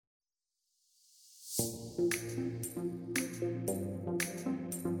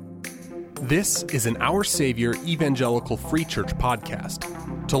This is an Our Savior Evangelical Free Church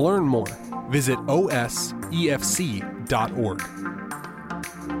podcast. To learn more, visit osefc.org.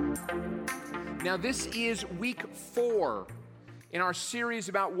 Now, this is week 4 in our series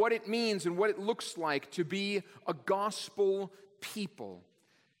about what it means and what it looks like to be a gospel people.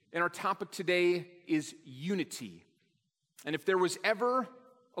 And our topic today is unity. And if there was ever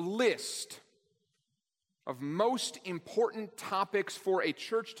a list of most important topics for a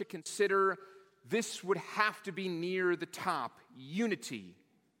church to consider, this would have to be near the top. Unity.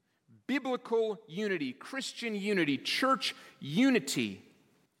 Biblical unity, Christian unity, church unity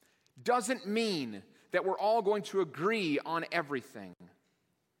doesn't mean that we're all going to agree on everything.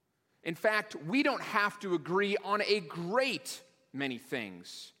 In fact, we don't have to agree on a great many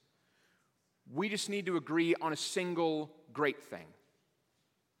things. We just need to agree on a single great thing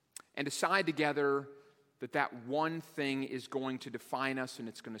and decide together that that one thing is going to define us and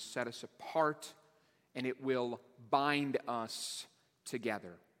it's going to set us apart and it will bind us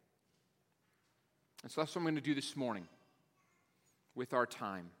together. And so that's what I'm going to do this morning with our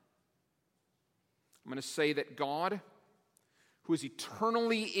time. I'm going to say that God, who has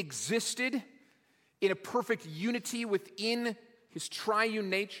eternally existed in a perfect unity within his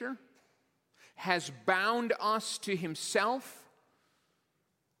triune nature, has bound us to himself.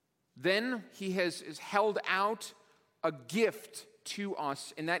 Then he has held out a gift to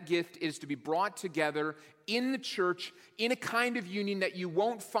us, and that gift is to be brought together in the church in a kind of union that you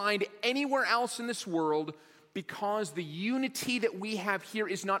won't find anywhere else in this world, because the unity that we have here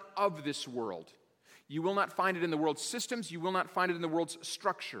is not of this world. You will not find it in the world's systems. You will not find it in the world's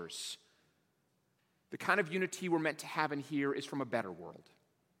structures. The kind of unity we're meant to have in here is from a better world.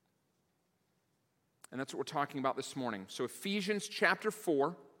 And that's what we're talking about this morning. So Ephesians chapter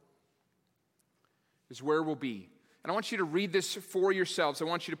 4 is where we'll be. And I want you to read this for yourselves. I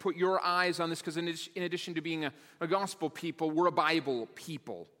want you to put your eyes on this, because in addition to being a gospel people, we're a Bible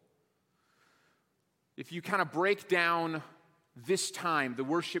people. If you kind of break down this time, the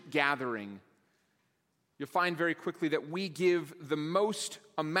worship gathering, you'll find very quickly that we give the most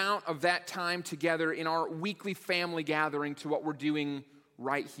amount of that time together in our weekly family gathering to what we're doing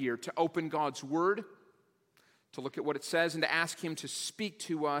right here, to open God's Word, to look at what it says, and to ask Him to speak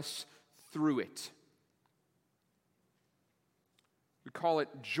to us through it. We call it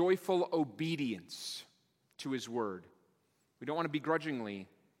joyful obedience to His Word. We don't want to begrudgingly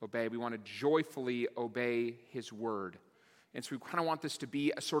obey. We want to joyfully obey His Word. And so we kind of want this to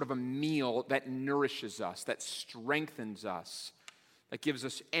be a sort of a meal that nourishes us, that strengthens us, that gives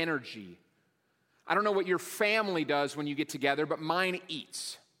us energy. I don't know what your family does when you get together, but mine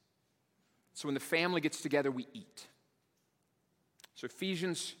eats. So when the family gets together, we eat. So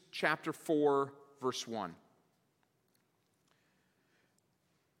Ephesians chapter 4, verse 1.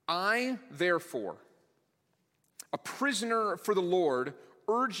 I, therefore, a prisoner for the Lord,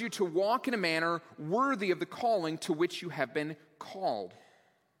 urge you to walk in a manner worthy of the calling to which you have been called,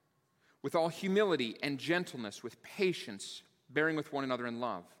 with all humility and gentleness, with patience, bearing with one another in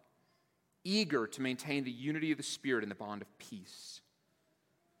love, eager to maintain the unity of the Spirit in the bond of peace.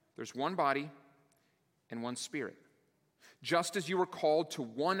 There's one body and one Spirit, just as you were called to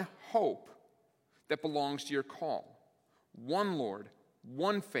one hope that belongs to your call, one Lord,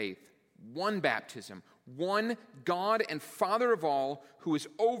 one faith, one baptism, one God and Father of all, who is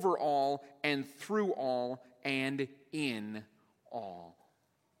over all and through all and in all.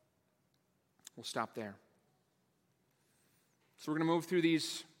 We'll stop there. So we're going to move through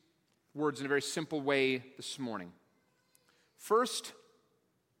these words in a very simple way this morning. First,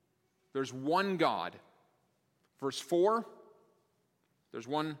 there's one God. Verse 4, there's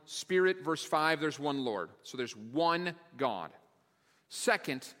one Spirit. Verse 5, there's one Lord. So there's one God.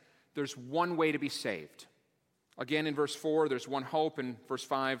 Second, there's one way to be saved. Again, in verse 4, there's one hope, and verse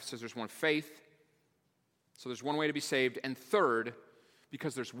 5 says there's one faith. So there's one way to be saved. And third,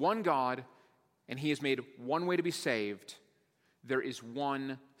 because there's one God, and He has made one way to be saved, there is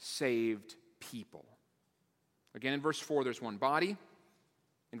one saved people. Again, in verse 4, there's one body.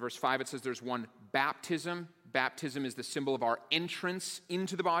 In verse 5, it says there's one baptism. Baptism is the symbol of our entrance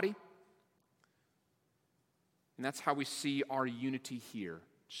into the body. And that's how we see our unity here.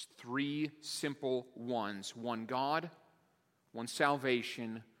 Just three simple ones. One God, one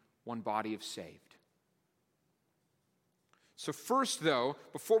salvation, one body of saved. So first, though,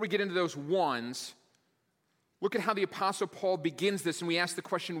 before we get into those ones, look at how the Apostle Paul begins this, and we ask the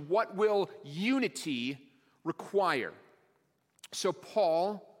question, what will unity require? So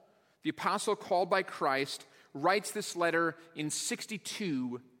Paul, the apostle called by Christ, writes this letter in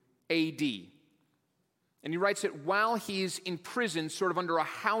 62 AD. And he writes it while he's in prison, sort of under a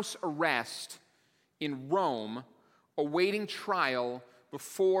house arrest in Rome, awaiting trial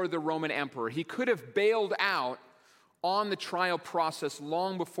before the Roman emperor. He could have bailed out on the trial process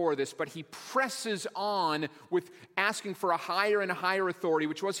long before this, but he presses on with asking for a higher and higher authority,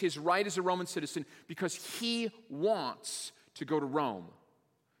 which was his right as a Roman citizen, because he wants to go to Rome.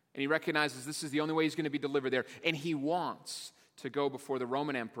 And he recognizes this is the only way he's going to be delivered there. And he wants to go before the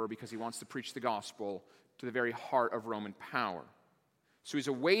Roman emperor because he wants to preach the gospel to the very heart of Roman power. So he's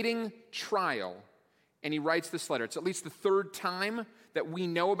awaiting trial, and he writes this letter. It's at least the third time that we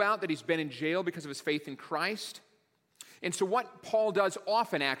know about that he's been in jail because of his faith in Christ. And so what Paul does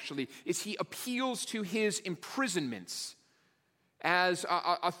often, actually, is he appeals to his imprisonments as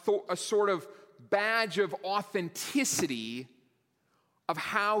a sort of badge of authenticity of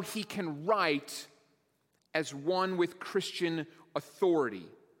how he can write as one with Christian authority.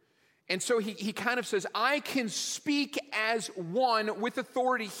 And so he kind of says, I can speak as one with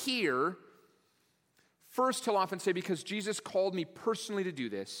authority here. First, he'll often say, because Jesus called me personally to do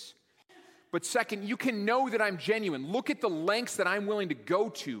this. But second, you can know that I'm genuine. Look at the lengths that I'm willing to go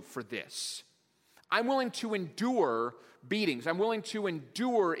to for this. I'm willing to endure beatings. I'm willing to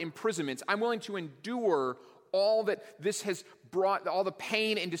endure imprisonments. I'm willing to endure all that this has brought, all the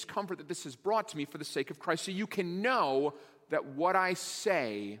pain and discomfort that this has brought to me for the sake of Christ. So you can know that what I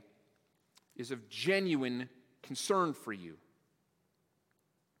say is of genuine concern for you.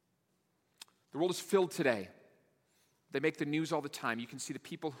 The world is filled today. They make the news all the time. You can see the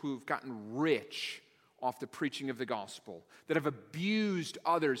people who've gotten rich off the preaching of the gospel, that have abused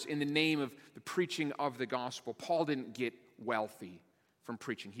others in the name of the preaching of the gospel. Paul didn't get wealthy from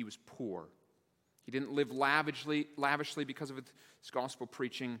preaching. He was poor. He didn't live lavishly because of his gospel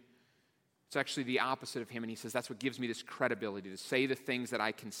preaching. It's actually the opposite of him, and he says, that's what gives me this credibility to say the things that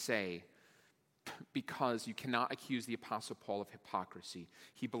I can say, because you cannot accuse the Apostle Paul of hypocrisy.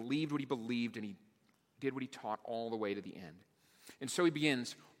 He believed what he believed, and he did what he taught all the way to the end. And so he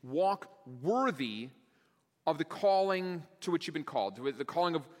begins, walk worthy of the calling to which you've been called, to the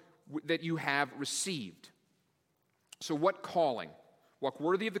calling that you have received. So what calling? Walk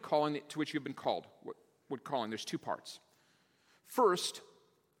worthy of the calling to which you've been called. What calling? There's two parts. First,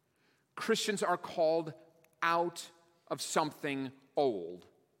 Christians are called out of something old.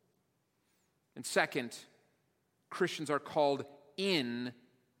 And second, Christians are called in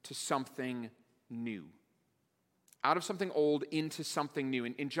to something new. Out of something old into something new.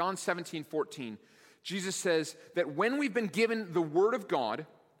 In John 17:14, Jesus says that when we've been given the Word of God,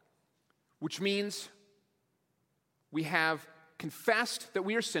 which means we have confessed that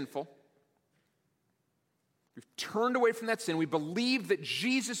we are sinful, we've turned away from that sin, we believe that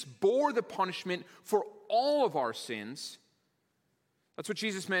Jesus bore the punishment for all of our sins. That's what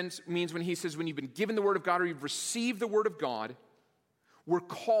Jesus means when he says when you've been given the Word of God or you've received the Word of God, we're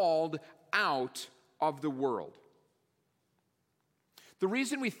called out of the world. The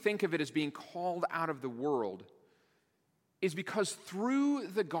reason we think of it as being called out of the world is because through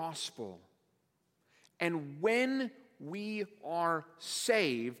the gospel and when we are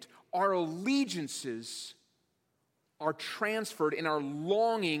saved, our allegiances are transferred and our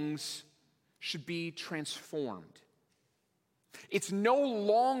longings should be transformed. It's no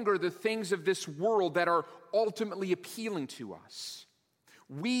longer the things of this world that are ultimately appealing to us.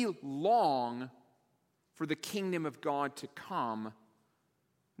 We long for the kingdom of God to come,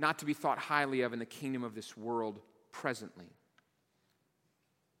 not to be thought highly of in the kingdom of this world presently.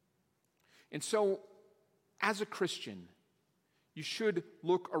 And so, as a Christian, you should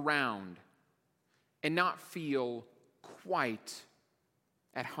look around and not feel quite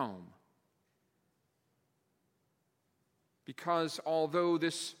at home. Because although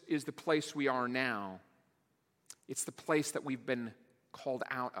this is the place we are now, it's the place that we've been called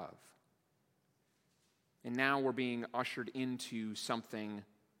out of. And now we're being ushered into something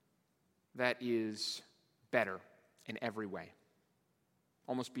that is better in every way,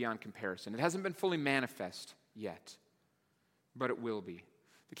 almost beyond comparison. It hasn't been fully manifest yet, but it will be.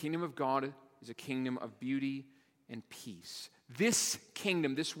 The kingdom of God is a kingdom of beauty and peace. This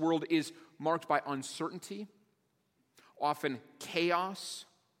kingdom, this world, is marked by uncertainty, often chaos.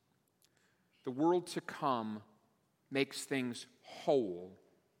 The world to come makes things whole,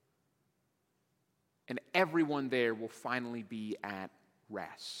 and everyone there will finally be at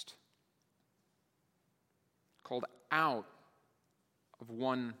rest. Called out of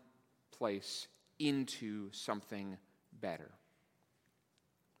one place into something better.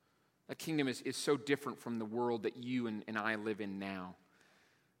 That kingdom is so different from the world that you and I live in now.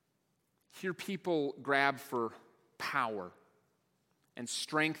 Here people grab for power, and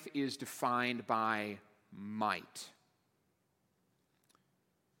strength is defined by might.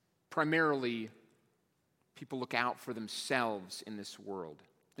 Primarily, people look out for themselves in this world.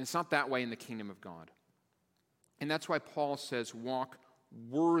 And it's not that way in the kingdom of God. And that's why Paul says, walk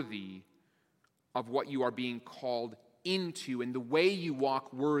worthy of what you are being called into. And the way you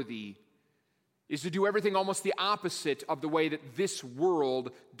walk worthy is to do everything almost the opposite of the way that this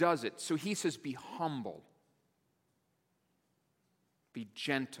world does it. So he says, be humble, be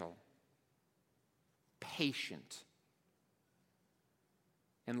gentle, patient,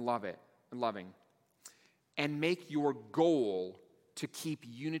 and loving. And make your goal to keep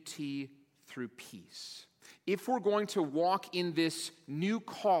unity through peace. If we're going to walk in this new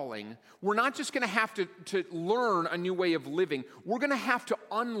calling, we're not just going to have to learn a new way of living. We're going to have to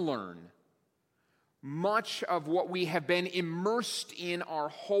unlearn much of what we have been immersed in our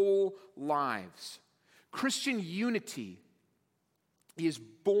whole lives. Christian unity is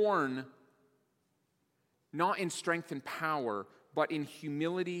born not in strength and power, but in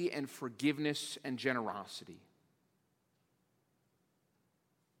humility and forgiveness and generosity.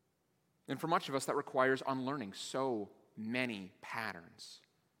 And for much of us, that requires unlearning so many patterns.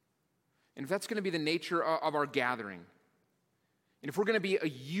 And if that's going to be the nature of our gathering, and if we're going to be a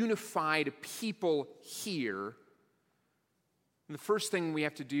unified people here, the first thing we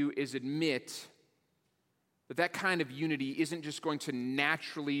have to do is admit that that kind of unity isn't just going to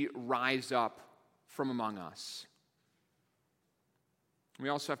naturally rise up from among us. We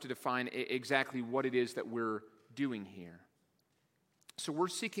also have to define exactly what it is that we're doing here. So we're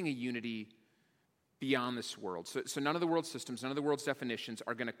seeking a unity beyond this world. So none of the world's systems, none of the world's definitions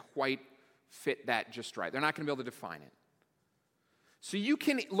are going to quite fit that just right. They're not going to be able to define it. So you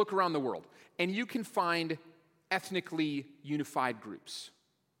can look around the world, and you can find ethnically unified groups.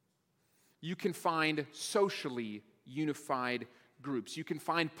 You can find socially unified groups. You can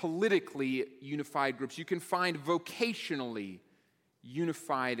find politically unified groups. You can find vocationally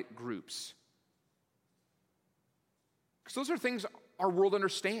unified groups. Because those are things our world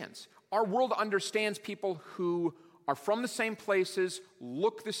understands. Our world understands people who are from the same places,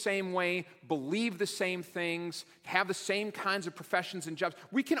 look the same way, believe the same things, have the same kinds of professions and jobs.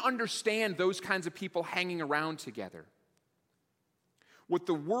 We can understand those kinds of people hanging around together. What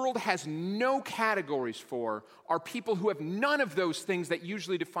the world has no categories for are people who have none of those things that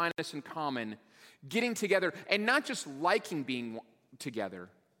usually define us in common, getting together and not just liking being together,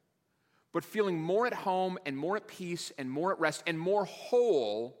 but feeling more at home and more at peace and more at rest and more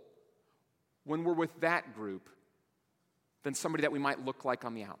whole when we're with that group than somebody that we might look like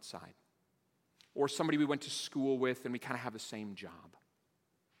on the outside, or somebody we went to school with and we kind of have the same job.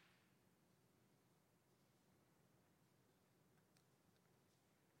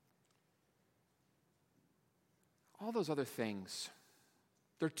 All those other things,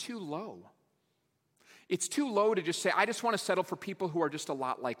 they're too low. It's too low to just say, I just want to settle for people who are just a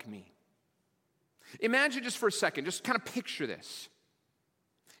lot like me. Imagine just for a second, just kind of picture this.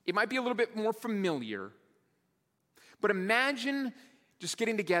 It might be a little bit more familiar, but imagine just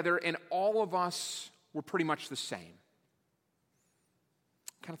getting together and all of us were pretty much the same.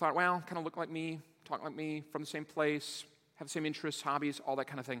 Kind of thought, well, kind of look like me, talk like me, from the same place, have the same interests, hobbies, all that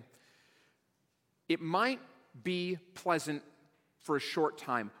kind of thing. It might be pleasant for a short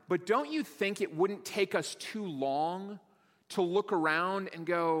time, but don't you think it wouldn't take us too long to look around and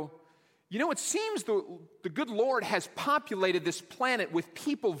go, you know, it seems the good Lord has populated this planet with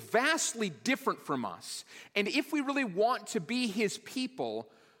people vastly different from us. And if we really want to be his people,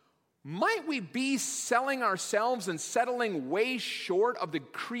 might we be selling ourselves and settling way short of the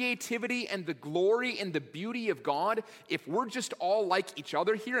creativity and the glory and the beauty of God if we're just all like each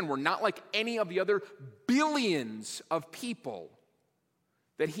other here and we're not like any of the other billions of people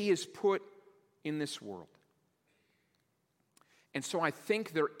that he has put in this world? And so I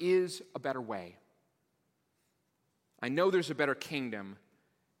think there is a better way. I know there's a better kingdom,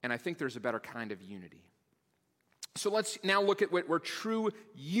 and I think there's a better kind of unity. So let's now look at where true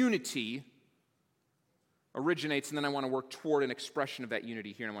unity originates, and then I want to work toward an expression of that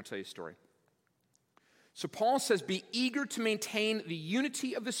unity here, and I want to tell you a story. So Paul says, be eager to maintain the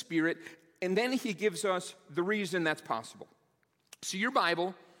unity of the Spirit, and then he gives us the reason that's possible. So your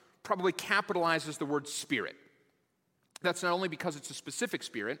Bible probably capitalizes the word Spirit. That's not only because it's a specific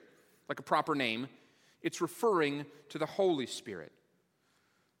Spirit, like a proper name, it's referring to the Holy Spirit.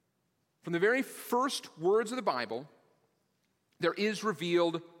 From the very first words of the Bible, there is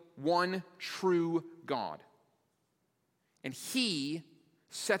revealed one true God. And he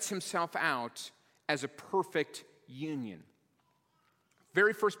sets himself out as a perfect union.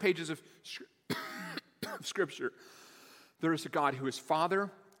 Very first pages of Scripture, there is a God who is Father,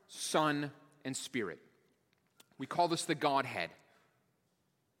 Son, and Spirit. We call this the Godhead.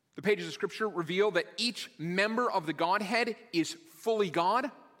 The pages of Scripture reveal that each member of the Godhead is fully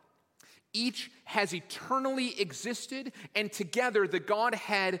God. Each has eternally existed, and together the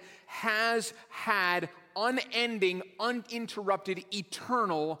Godhead has had unending, uninterrupted,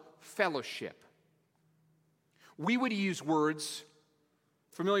 eternal fellowship. We would use words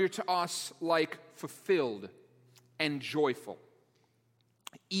familiar to us like fulfilled and joyful,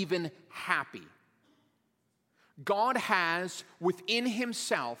 even happy. God has within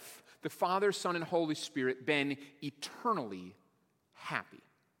himself, the Father, Son, and Holy Spirit, been eternally happy.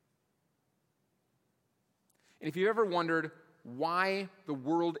 And if you've ever wondered why the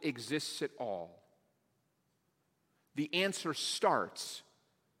world exists at all, the answer starts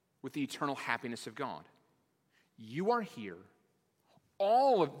with the eternal happiness of God. You are here.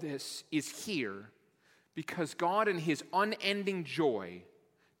 All of this is here because God, in his unending joy,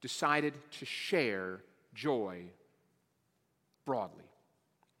 decided to share joy broadly.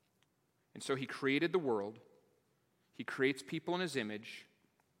 And so he created the world. He creates people in his image.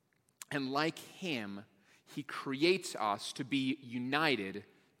 And like him, he creates us to be united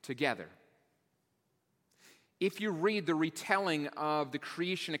together. If you read the retelling of the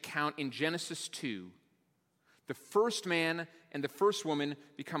creation account in Genesis 2, the first man and the first woman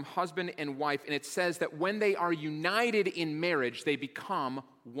become husband and wife, and it says that when they are united in marriage, they become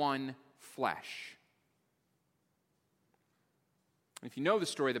one flesh. If you know the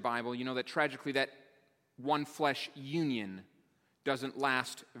story of the Bible, you know that tragically that one flesh union doesn't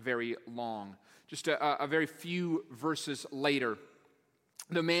last very long. Just a very few verses later,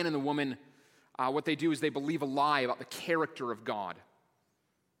 the man and the woman, what they do is they believe a lie about the character of God.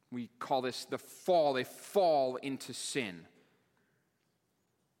 We call this the fall. They fall into sin.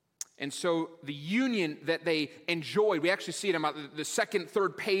 And so the union that they enjoyed, we actually see it about the second,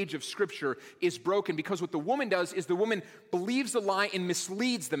 third page of Scripture, is broken because what the woman does is the woman believes the lie and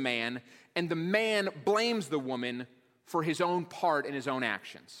misleads the man, and the man blames the woman for his own part and his own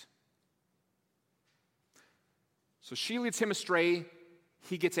actions. So she leads him astray,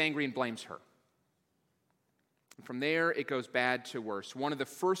 he gets angry and blames her. And from there, it goes bad to worse. One of the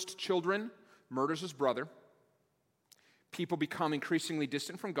first children murders his brother. People become increasingly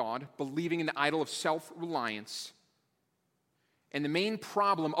distant from God, believing in the idol of self-reliance. And the main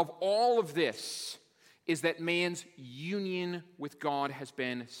problem of all of this is that man's union with God has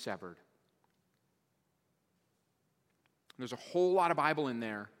been severed. There's a whole lot of Bible in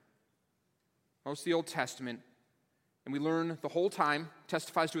there, most of the Old Testament, and we learn the whole time,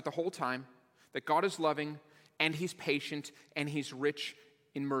 testifies to it the whole time, that God is loving, and he's patient, and he's rich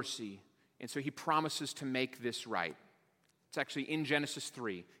in mercy. And so he promises to make this right. It's actually in Genesis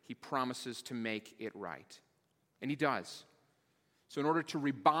 3. He promises to make it right. And he does. So in order to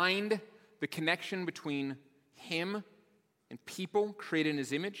rebind the connection between him and people created in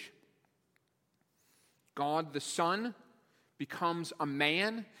his image, God the Son becomes a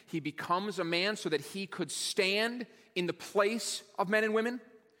man. He becomes a man so that he could stand in the place of men and women.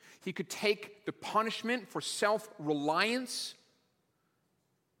 He could take the punishment for self-reliance,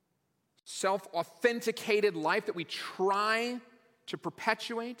 self-authenticated life that we try to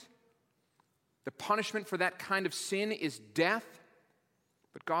perpetuate. The punishment for that kind of sin is death.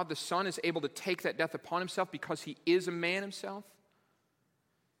 But God the Son is able to take that death upon himself because he is a man himself.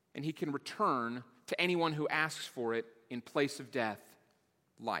 And he can return to anyone who asks for it in place of death,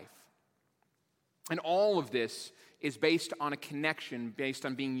 life. And all of this is based on a connection, based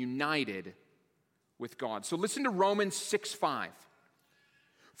on being united with God. So listen to Romans 6:5.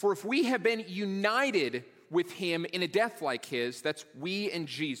 For if we have been united with him in a death like his, that's we and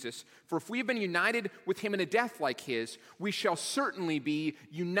Jesus, for if we have been united with him in a death like his, we shall certainly be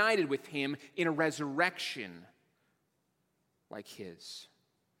united with him in a resurrection like his.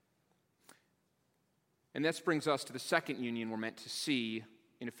 And this brings us to the second union we're meant to see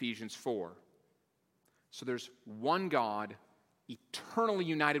in Ephesians 4. So there's one God, eternally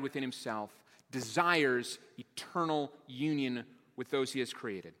united within himself, desires eternal union with those he has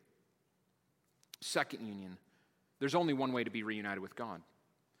created. Second union, there's only one way to be reunited with God,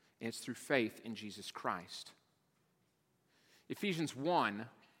 and it's through faith in Jesus Christ. Ephesians 1,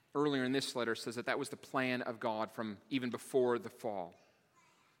 earlier in this letter, says that was the plan of God from even before the fall.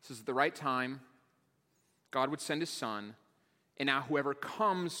 It says at the right time, God would send his Son, and now whoever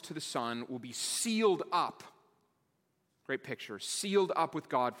comes to the Son will be sealed up. Great picture. Sealed up with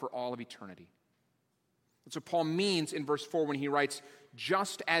God for all of eternity. That's what Paul means in verse 4 when he writes,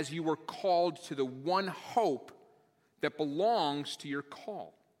 just as you were called to the one hope that belongs to your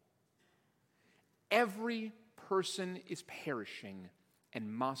call. Every person is perishing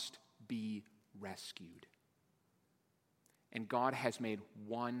and must be rescued. And God has made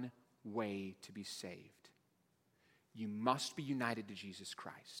one way to be saved. You must be united to Jesus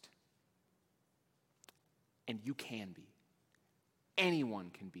Christ. And you can be. Anyone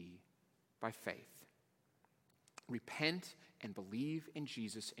can be by faith. Repent and believe in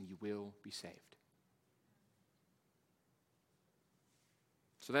Jesus, and you will be saved.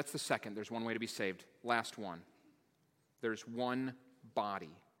 So that's the second. There's one way to be saved. Last one. There's one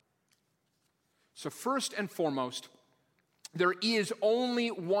body. So first and foremost, there is only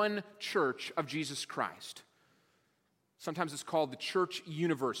one church of Jesus Christ. Sometimes it's called the Church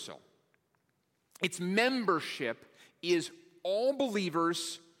Universal. Its membership is all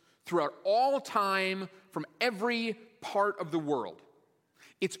believers throughout all time from every part of the world.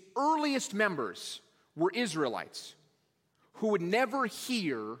 Its earliest members were Israelites who would never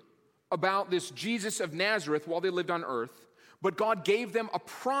hear about this Jesus of Nazareth while they lived on earth, but God gave them a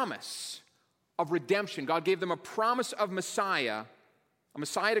promise of redemption. God gave them a promise of Messiah, a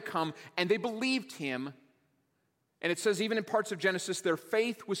Messiah to come, and they believed him. And it says even in parts of Genesis, their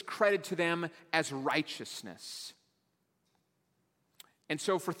faith was credited to them as righteousness. And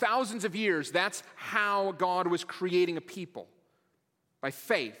so for thousands of years, that's how God was creating a people, by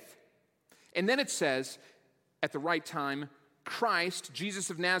faith. And then it says, at the right time, Christ, Jesus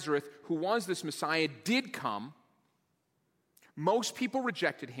of Nazareth, who was this Messiah, did come. Most people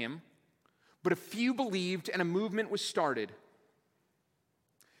rejected him, but a few believed and a movement was started.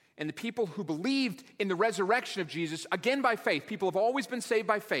 And the people who believed in the resurrection of Jesus, again by faith, people have always been saved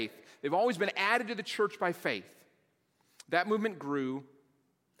by faith. They've always been added to the church by faith. That movement grew,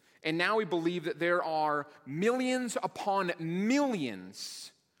 and now we believe that there are millions upon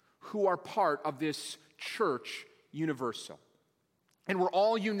millions who are part of this church universal. And we're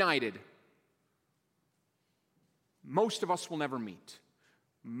all united. Most of us will never meet.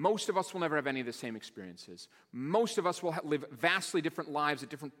 Most of us will never have any of the same experiences. Most of us will live vastly different lives at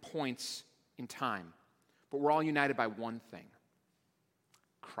different points in time. But we're all united by one thing: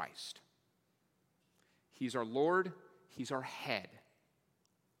 Christ. He's our Lord. He's our head.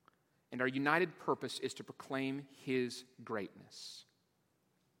 And our united purpose is to proclaim his greatness.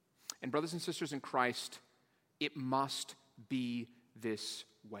 And brothers and sisters in Christ, it must be this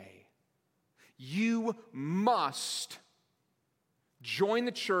way. You must join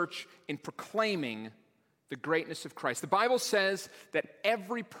the church in proclaiming the greatness of Christ. The Bible says that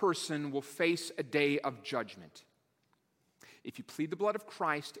every person will face a day of judgment. If you plead the blood of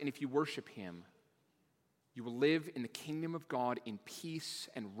Christ and if you worship him, you will live in the kingdom of God in peace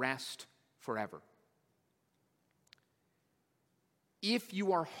and rest forever. If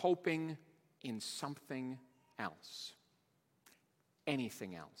you are hoping in something else,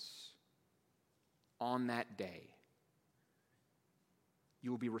 anything else, on that day,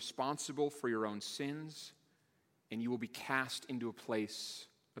 you will be responsible for your own sins, and you will be cast into a place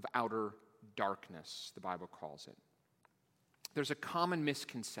of outer darkness, the Bible calls it. There's a common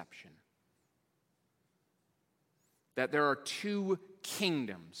misconception that there are two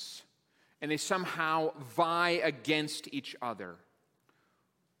kingdoms, and they somehow vie against each other.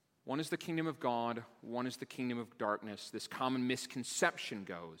 One is the kingdom of God, one is the kingdom of darkness. This common misconception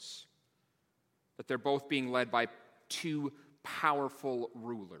goes that they're both being led by two powerful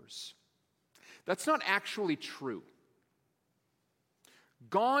rulers. That's not actually true.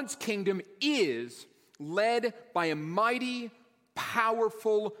 God's kingdom is led by a mighty,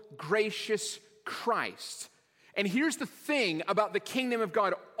 powerful, gracious Christ. And here's the thing about the kingdom of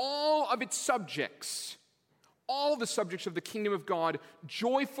God: all of its subjects, all the subjects of the kingdom of God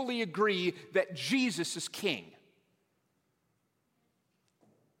joyfully agree that Jesus is king.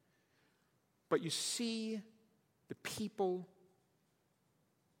 But you see, the people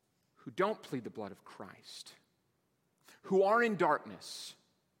who don't plead the blood of Christ, who are in darkness,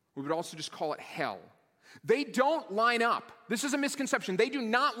 we would also just call it hell, they don't line up. This is a misconception. They do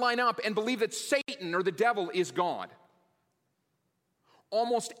not line up and believe that Satan or the devil is God.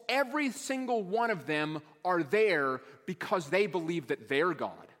 Almost every single one of them are there because they believe that they're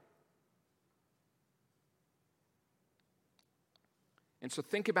God. And so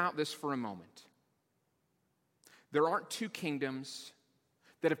think about this for a moment. There aren't two kingdoms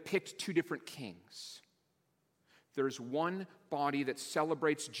that have picked two different kings. There's one body that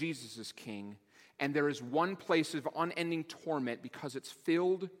celebrates Jesus as king, and there is one place of unending torment because it's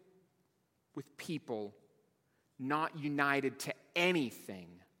filled with people not united to anything,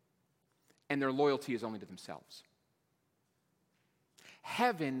 and their loyalty is only to themselves.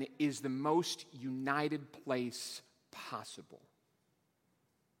 Heaven is the most united place possible.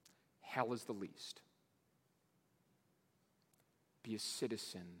 Hell is the least. Be a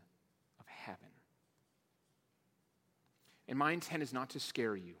citizen of heaven. And my intent is not to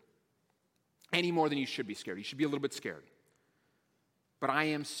scare you any more than you should be scared. You should be a little bit scared. But I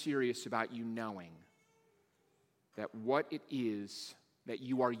am serious about you knowing that what it is that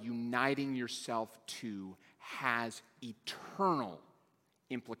you are uniting yourself to has eternal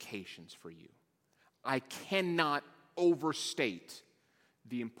implications for you. I cannot overstate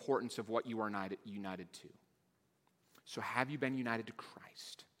the importance of what you are united to. So have you been united to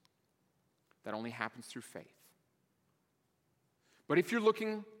Christ? That only happens through faith. But if you're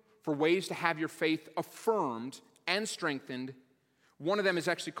looking for ways to have your faith affirmed and strengthened, one of them is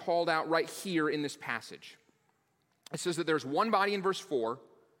actually called out right here in this passage. It says that there's one body in verse 4,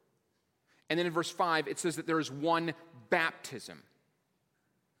 and then in verse 5 it says that there is one baptism.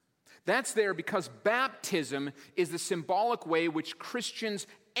 That's there because baptism is the symbolic way which Christians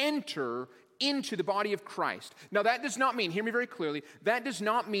enter into the body of Christ. Now that does not mean, hear me very clearly, that does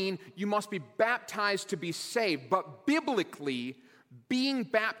not mean you must be baptized to be saved, but biblically, being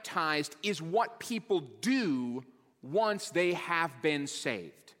baptized is what people do once they have been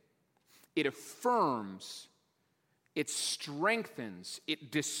saved. It affirms, it strengthens, it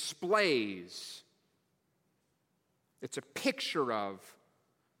displays. It's a picture of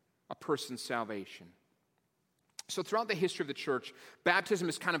a person's salvation. So throughout the history of the church, baptism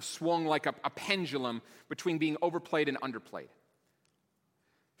has kind of swung like a pendulum between being overplayed and underplayed.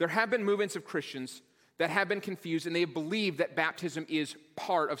 There have been movements of Christians that have been confused, and they have believed that baptism is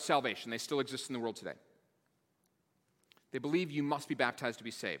part of salvation. They still exist in the world today. They believe you must be baptized to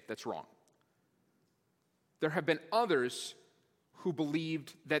be saved. That's wrong. There have been others who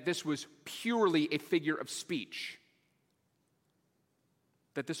believed that this was purely a figure of speech,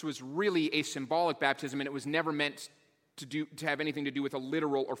 that this was really a symbolic baptism and it was never meant to have anything to do with a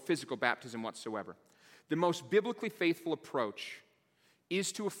literal or physical baptism whatsoever. The most biblically faithful approach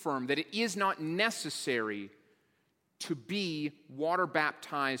is to affirm that it is not necessary to be water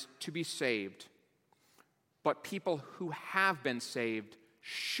baptized to be saved, but people who have been saved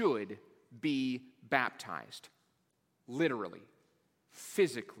should be baptized, literally,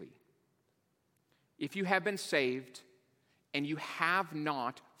 physically. If you have been saved and you have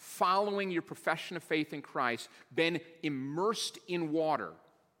not, following your profession of faith in Christ, been immersed in water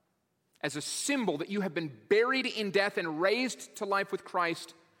as a symbol that you have been buried in death and raised to life with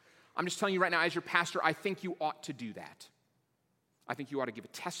Christ, I'm just telling you right now, as your pastor, I think you ought to do that. I think you ought to give a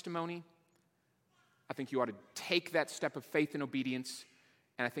testimony. I think you ought to take that step of faith and obedience,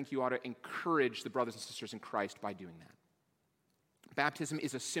 and I think you ought to encourage the brothers and sisters in Christ by doing that. Baptism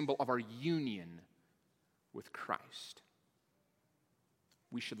is a symbol of our union with Christ.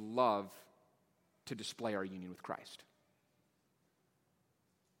 We should love to display our union with Christ.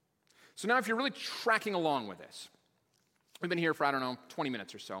 So now if you're really tracking along with this, we've been here for, 20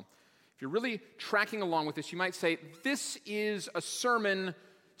 minutes or so. If you're really tracking along with this, you might say, this is a sermon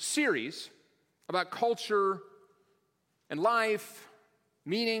series about culture and life,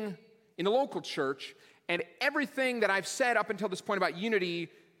 meaning in the local church, and everything that I've said up until this point about unity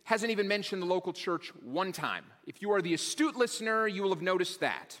hasn't even mentioned the local church one time. If you are the astute listener, you will have noticed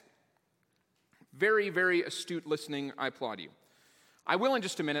that. Very, very astute listening. I applaud you. I will in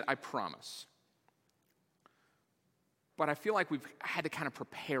just a minute, I promise. But I feel like we've had to kind of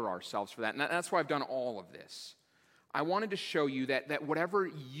prepare ourselves for that, and that's why I've done all of this. I wanted to show you that whatever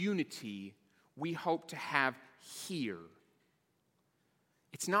unity we hope to have here,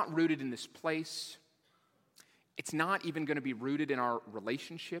 it's not rooted in this place. It's not even going to be rooted in our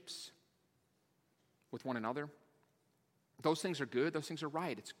relationships with one another. Those things are good. Those things are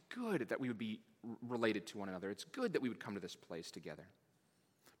right. It's good that we would be related to one another. It's good that we would come to this place together.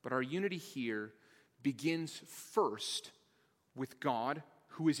 But our unity here begins first with God,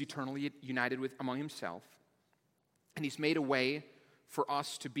 who is eternally united among himself. And he's made a way for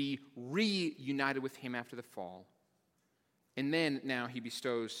us to be reunited with him after the fall. And then now he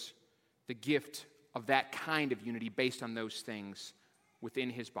bestows the gift of that kind of unity based on those things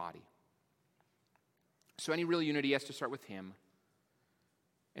within his body. So any real unity has to start with him.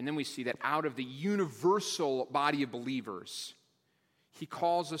 And then we see that out of the universal body of believers, he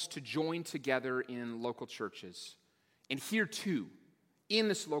calls us to join together in local churches. And here too, in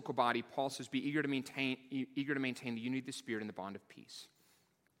this local body, Paul says, be eager to maintain the unity of the Spirit and the bond of peace.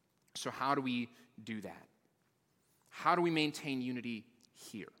 So how do we do that? How do we maintain unity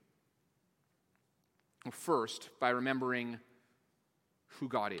here? Well, first, by remembering who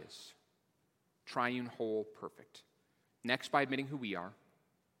God is. Triune, whole, perfect. Next, by admitting who we are.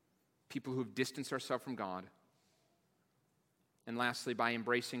 People who have distanced ourselves from God. And lastly, by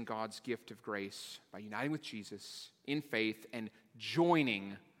embracing God's gift of grace, by uniting with Jesus in faith and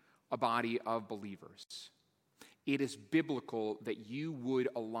joining a body of believers. it is biblical that you would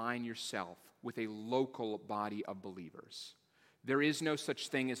align yourself with a local body of believers. There is no such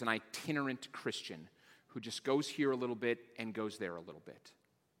thing as an itinerant Christian who just goes here a little bit and goes there a little bit.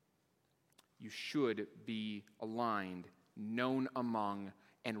 You should be aligned, known among,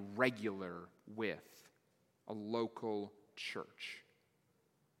 and regular with a local church.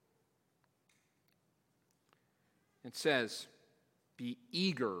 It says, be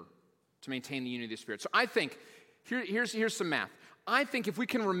eager to maintain the unity of the Spirit. So I think, here's some math. I think if we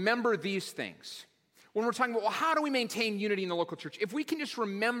can remember these things, when we're talking about, well, how do we maintain unity in the local church? If we can just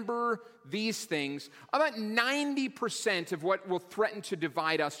remember these things, about 90% of what will threaten to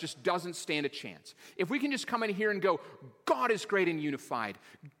divide us just doesn't stand a chance. If we can just come in here and go, God is great and unified.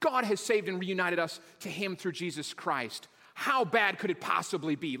 God has saved and reunited us to Him through Jesus Christ. How bad could it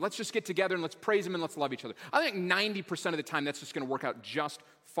possibly be? Let's just get together and let's praise Him and let's love each other. I think 90% of the time that's just going to work out just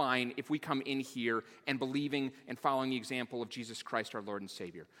fine if we come in here and believing and following the example of Jesus Christ, our Lord and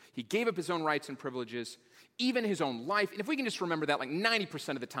Savior. He gave up His own rights and privileges, even His own life. And if we can just remember that, like 90%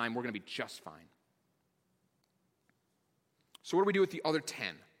 of the time, we're going to be just fine. So what do we do with the other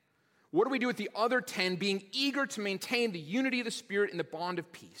 10? What do we do with the other 10 being eager to maintain the unity of the Spirit in the bond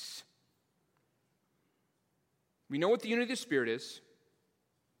of peace? We know what the unity of the Spirit is,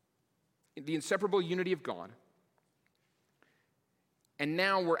 the inseparable unity of God. And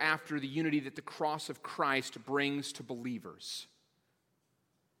now we're after the unity that the cross of Christ brings to believers,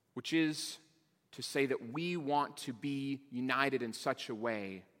 which is to say that we want to be united in such a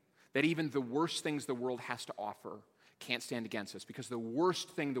way that even the worst things the world has to offer can't stand against us, because the worst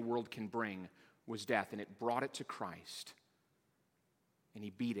thing the world can bring was death, and it brought it to Christ, and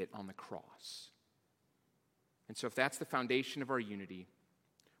He beat it on the cross. And so if that's the foundation of our unity,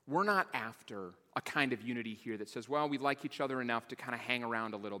 we're not after a kind of unity here that says, well, we like each other enough to kind of hang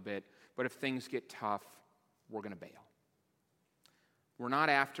around a little bit, but if things get tough, we're going to bail. We're not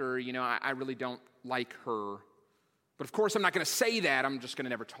after, I really don't like her, but of course I'm not going to say that. I'm just going to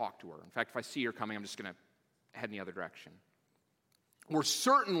never talk to her. In fact, if I see her coming, I'm just going to head in the other direction. We're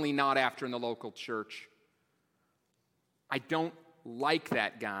certainly not after in the local church, I don't like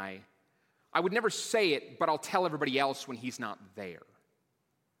that guy. I would never say it, but I'll tell everybody else when he's not there.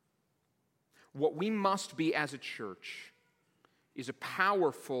 What we must be as a church is a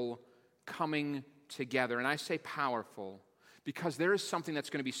powerful coming together. And I say powerful because there is something that's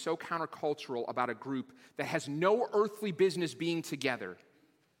going to be so countercultural about a group that has no earthly business being together,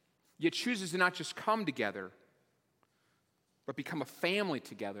 yet chooses to not just come together, but become a family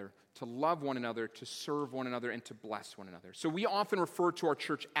together, to love one another, to serve one another, and to bless one another. So we often refer to our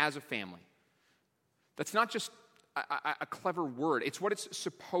church as a family. That's not just a clever word. It's what it's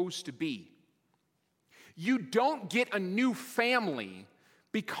supposed to be. You don't get a new family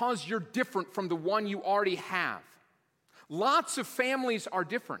because you're different from the one you already have. Lots of families are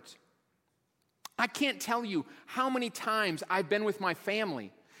different. I can't tell you how many times I've been with my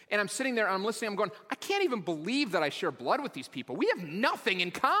family and I'm sitting there and I'm listening, I'm going, I can't even believe that I share blood with these people. We have nothing in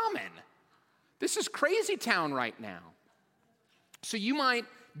common. This is crazy town right now. So you might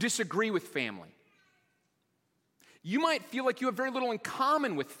disagree with family. You might feel like you have very little in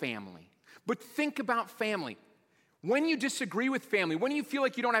common with family. But think about family. When you disagree with family, when you feel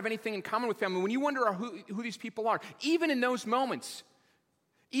like you don't have anything in common with family, when you wonder who these people are, even in those moments,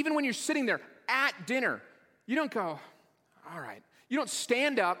 even when you're sitting there at dinner, you don't go, all right. You don't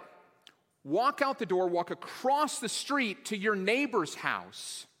stand up, walk out the door, walk across the street to your neighbor's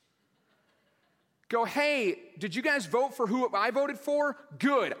house, go, hey, did you guys vote for who I voted for?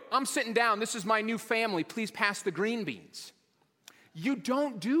 Good. I'm sitting down. This is my new family. Please pass the green beans. You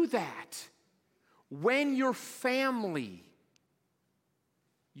don't do that. When you're family,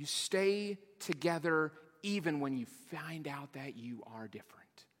 you stay together even when you find out that you are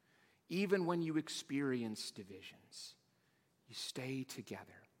different. Even when you experience divisions, you stay together.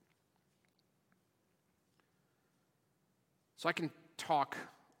 So I can talk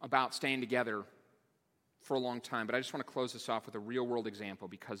about staying together for a long time, but I just want to close this off with a real-world example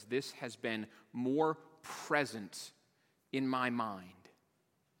because this has been more present in my mind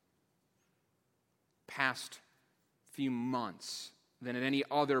past few months than at any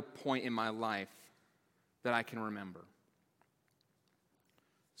other point in my life that I can remember.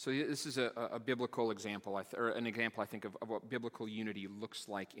 So this is a biblical example, or an example, I think, of what biblical unity looks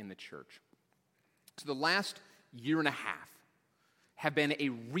like in the church. So the last year and a half have been a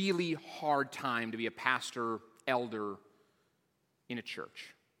really hard time to be a pastor, elder in a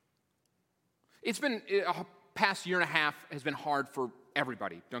church. It's been, a past year and a half has been hard for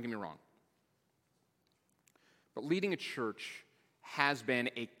everybody, don't get me wrong. But leading a church has been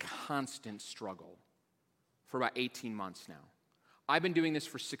a constant struggle for about 18 months now. I've been doing this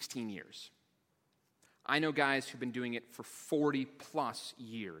for 16 years. I know guys who've been doing it for 40 plus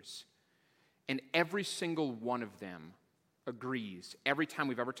years. And every single one of them agrees, every time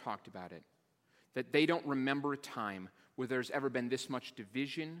we've ever talked about it, that they don't remember a time where there's ever been this much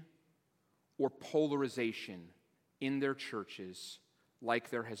division or polarization in their churches like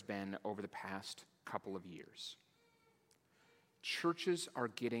there has been over the past couple of years. Churches are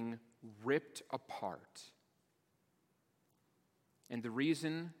getting ripped apart. And the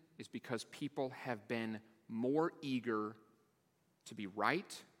reason is because people have been more eager to be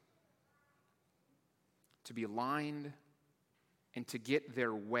right, to be aligned, and to get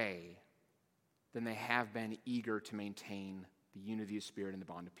their way than they have been eager to maintain the unity of spirit and the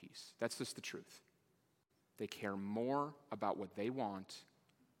bond of peace. That's just the truth. They care more about what they want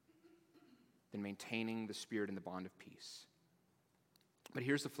than maintaining the spirit and the bond of peace. But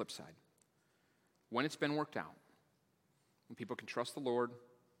here's the flip side. When it's been worked out, when people can trust the Lord,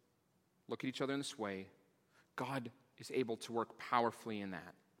 look at each other in this way, God is able to work powerfully in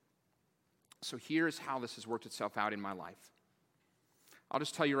that. So here's how this has worked itself out in my life. I'll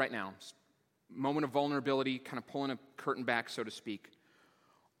just tell you right now, moment of vulnerability, kind of pulling a curtain back, so to speak.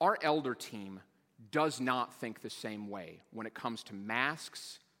 Our elder team does not think the same way when it comes to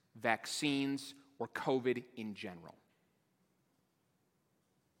masks, vaccines, or COVID in general.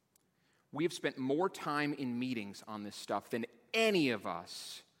 We have spent more time in meetings on this stuff than any of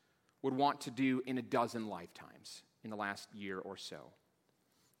us would want to do in a dozen lifetimes in the last year or so.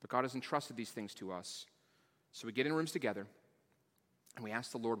 But God has entrusted these things to us, so we get in rooms together, and we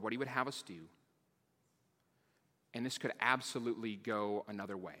ask the Lord what He would have us do. And this could absolutely go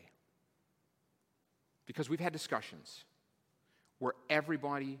another way. Because we've had discussions where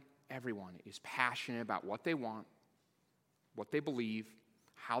everyone is passionate about what they want, what they believe,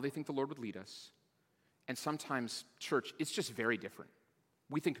 how they think the Lord would lead us. And sometimes, church, it's just very different.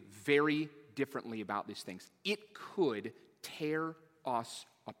 We think very differently about these things. It could tear us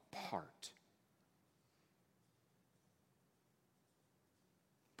apart.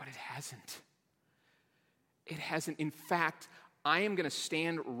 But it hasn't. It hasn't. In fact, I am going to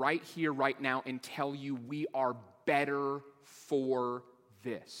stand right here, right now, and tell you we are better for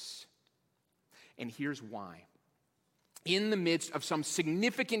this. And here's why. In the midst of some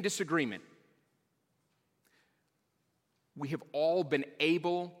significant disagreement, we have all been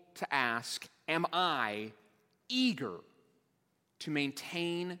able to ask, am I eager to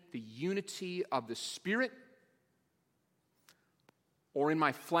maintain the unity of the Spirit? Or in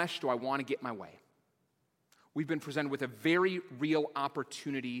my flesh, do I want to get my way? We've been presented with a very real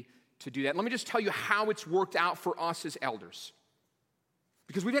opportunity to do that. Let me just tell you how it's worked out for us as elders.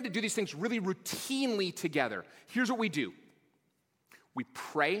 Because we've had to do these things really routinely together. Here's what we do. We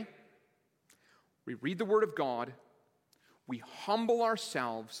pray, we read the Word of God, we humble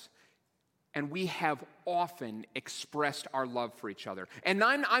ourselves, and we have often expressed our love for each other. And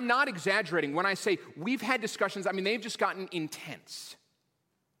I'm not exaggerating when I say we've had discussions, they've just gotten intense.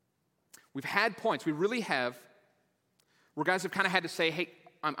 We've had points, we really have, where guys have kind of had to say, hey,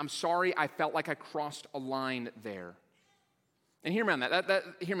 I'm sorry, I felt like I crossed a line there. And hear me on that.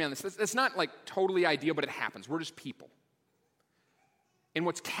 Hear me on this. That's not like totally ideal, but it happens. We're just people. And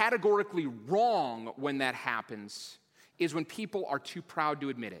what's categorically wrong when that happens is when people are too proud to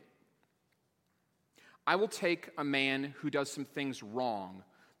admit it. I will take a man who does some things wrong,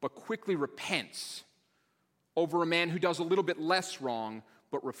 but quickly repents, over a man who does a little bit less wrong,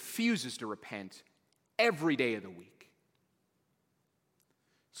 but refuses to repent every day of the week.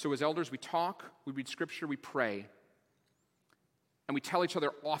 So as elders, we talk, we read Scripture, we pray, and we tell each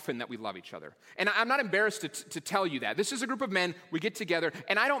other often that we love each other. And I'm not embarrassed to tell you that. This is a group of men, we get together,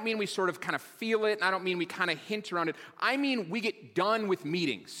 and I don't mean we sort of kind of feel it, and I don't mean we kind of hint around it. I mean we get done with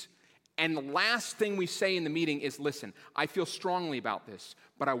meetings, and the last thing we say in the meeting is, listen, I feel strongly about this,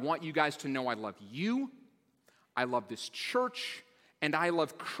 but I want you guys to know I love you, I love this church, and I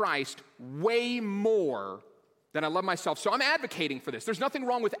love Christ way more than I love myself. So I'm advocating for this. There's nothing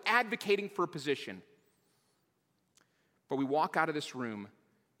wrong with advocating for a position. But we walk out of this room,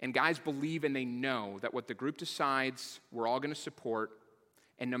 and guys believe and they know that what the group decides, we're all going to support,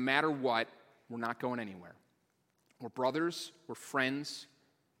 and no matter what, we're not going anywhere. We're brothers, we're friends,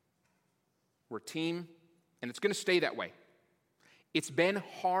 we're a team, and it's going to stay that way. It's been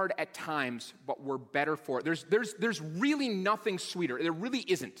hard at times, but we're better for it. There's really nothing sweeter, there really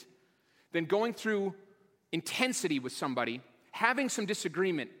isn't, than going through intensity with somebody, having some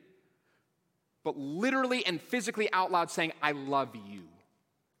disagreement, but literally and physically out loud saying, I love you,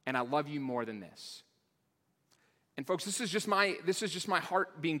 and I love you more than this. And folks, this is just my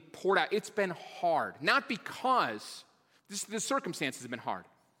heart being poured out. It's been hard. Not because the circumstances have been hard.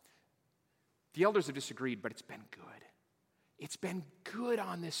 The elders have disagreed, but it's been good. It's been good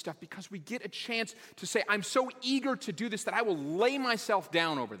on this stuff because we get a chance to say, I'm so eager to do this that I will lay myself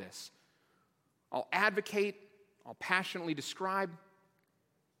down over this. I'll advocate, I'll passionately describe,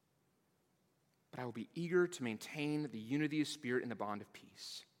 but I will be eager to maintain the unity of spirit and the bond of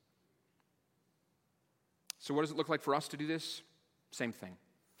peace. So what does it look like for us to do this? Same thing.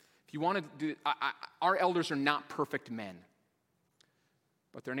 If you want to do, our elders are not perfect men,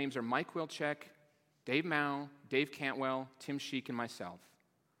 but their names are Mike Wilczek, Dave Mao, Dave Cantwell, Tim Sheik, and myself.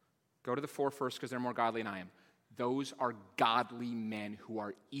 Go to the four first because they're more godly than I am. Those are godly men who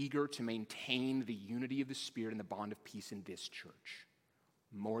are eager to maintain the unity of the Spirit and the bond of peace in this church,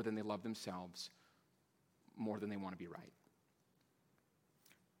 more than they love themselves, more than they want to be right.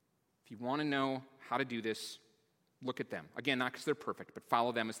 If you want to know how to do this, look at them. Again, not because they're perfect, but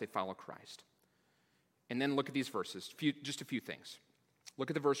follow them as they follow Christ. And then look at these verses, just a few things. Look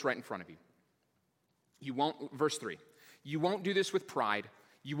at the verse right in front of you. Verse 3, you won't do this with pride.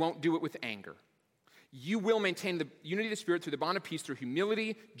 You won't do it with anger. You will maintain the unity of the Spirit through the bond of peace, through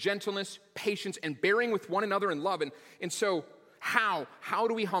humility, gentleness, patience, and bearing with one another in love. And so, how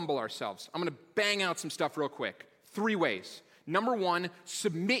do we humble ourselves? I'm going to bang out some stuff real quick. 3 ways. Number 1,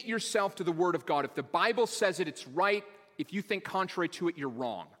 submit yourself to the Word of God. If the Bible says it, it's right. If you think contrary to it, you're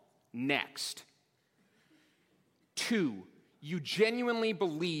wrong. Next. 2, you genuinely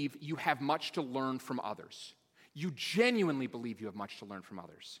believe you have much to learn from others. You genuinely believe you have much to learn from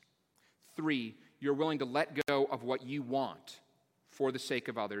others. 3, you're willing to let go of what you want for the sake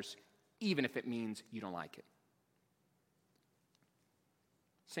of others, even if it means you don't like it.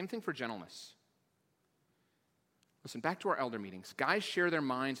 Same thing for gentleness. Listen, back to our elder meetings. Guys share their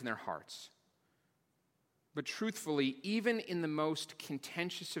minds and their hearts. But truthfully, even in the most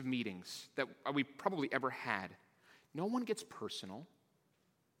contentious of meetings that we probably ever had, no one gets personal.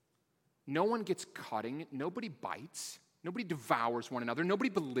 No one gets cutting. Nobody bites. Nobody devours one another. Nobody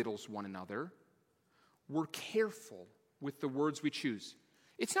belittles one another. We're careful with the words we choose.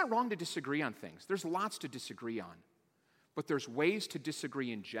 It's not wrong to disagree on things. There's lots to disagree on. But there's ways to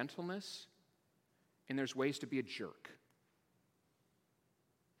disagree in gentleness, and there's ways to be a jerk.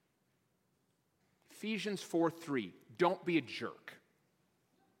 Ephesians 4:3, don't be a jerk.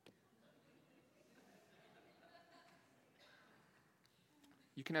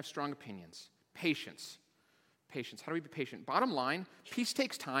 You can have strong opinions. Patience. Patience. How do we be patient? Bottom line, peace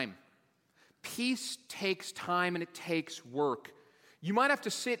takes time. Peace takes time and it takes work. You might have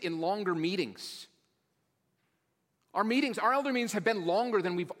to sit in longer meetings. Our elder meetings have been longer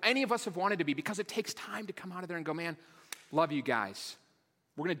than any of us have wanted to be because it takes time to come out of there and go, man, love you guys.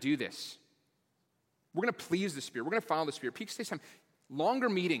 We're going to do this. We're going to please the Spirit. We're going to follow the Spirit. Peace takes time. Longer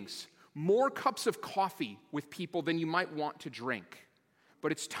meetings, more cups of coffee with people than you might want to drink.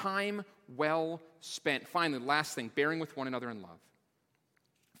 But it's time well spent. Finally, last thing, bearing with one another in love.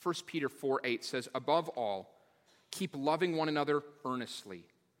 1 Peter 4:8 says, above all, keep loving one another earnestly,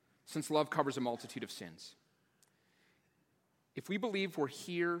 since love covers a multitude of sins. If we believe we're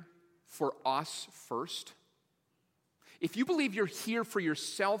here for us first, if you believe you're here for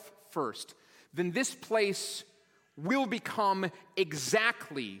yourself first, then this place will become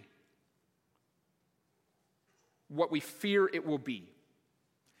exactly what we fear it will be.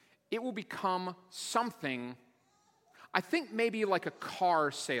 It will become something, I think maybe like a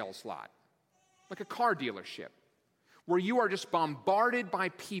car sales lot, like a car dealership, where you are just bombarded by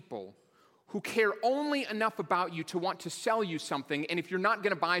people who care only enough about you to want to sell you something, and if you're not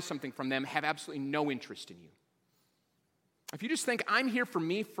going to buy something from them, have absolutely no interest in you. If you just think, I'm here for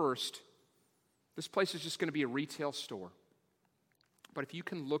me first, this place is just going to be a retail store. But if you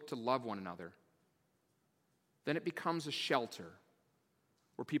can look to love one another, then it becomes a shelter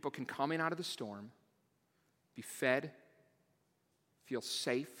where people can come in out of the storm, be fed, feel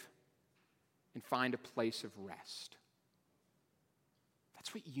safe, and find a place of rest.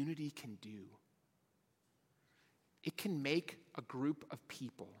 That's what unity can do. It can make a group of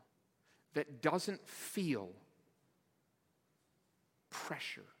people that doesn't feel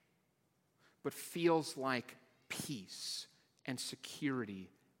pressure, but feels like peace and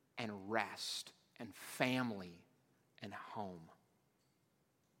security and rest and family and home.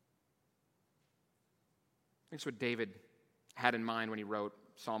 That's what David had in mind when he wrote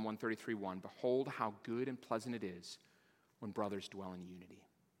Psalm 133:1. Behold how good and pleasant it is when brothers dwell in unity.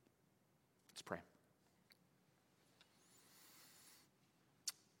 Let's pray.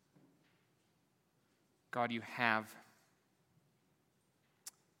 God, you have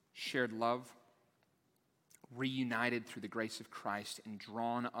shared love reunited through the grace of Christ and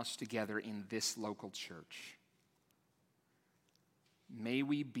drawn us together in this local church. May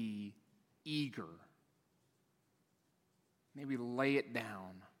we be eager. May we lay it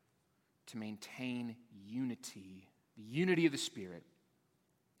down to maintain unity, the unity of the Spirit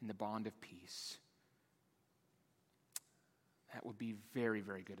in the bond of peace. That would be very,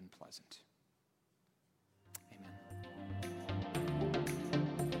 very good and pleasant. Amen.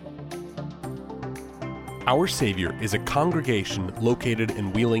 Our Savior is a congregation located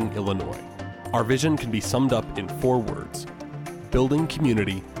in Wheeling, Illinois. Our vision can be summed up in 4 words: building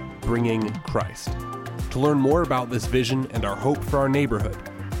community, bringing Christ. To learn more about this vision and our hope for our neighborhood,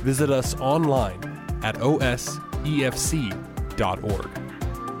 visit us online at osefc.org.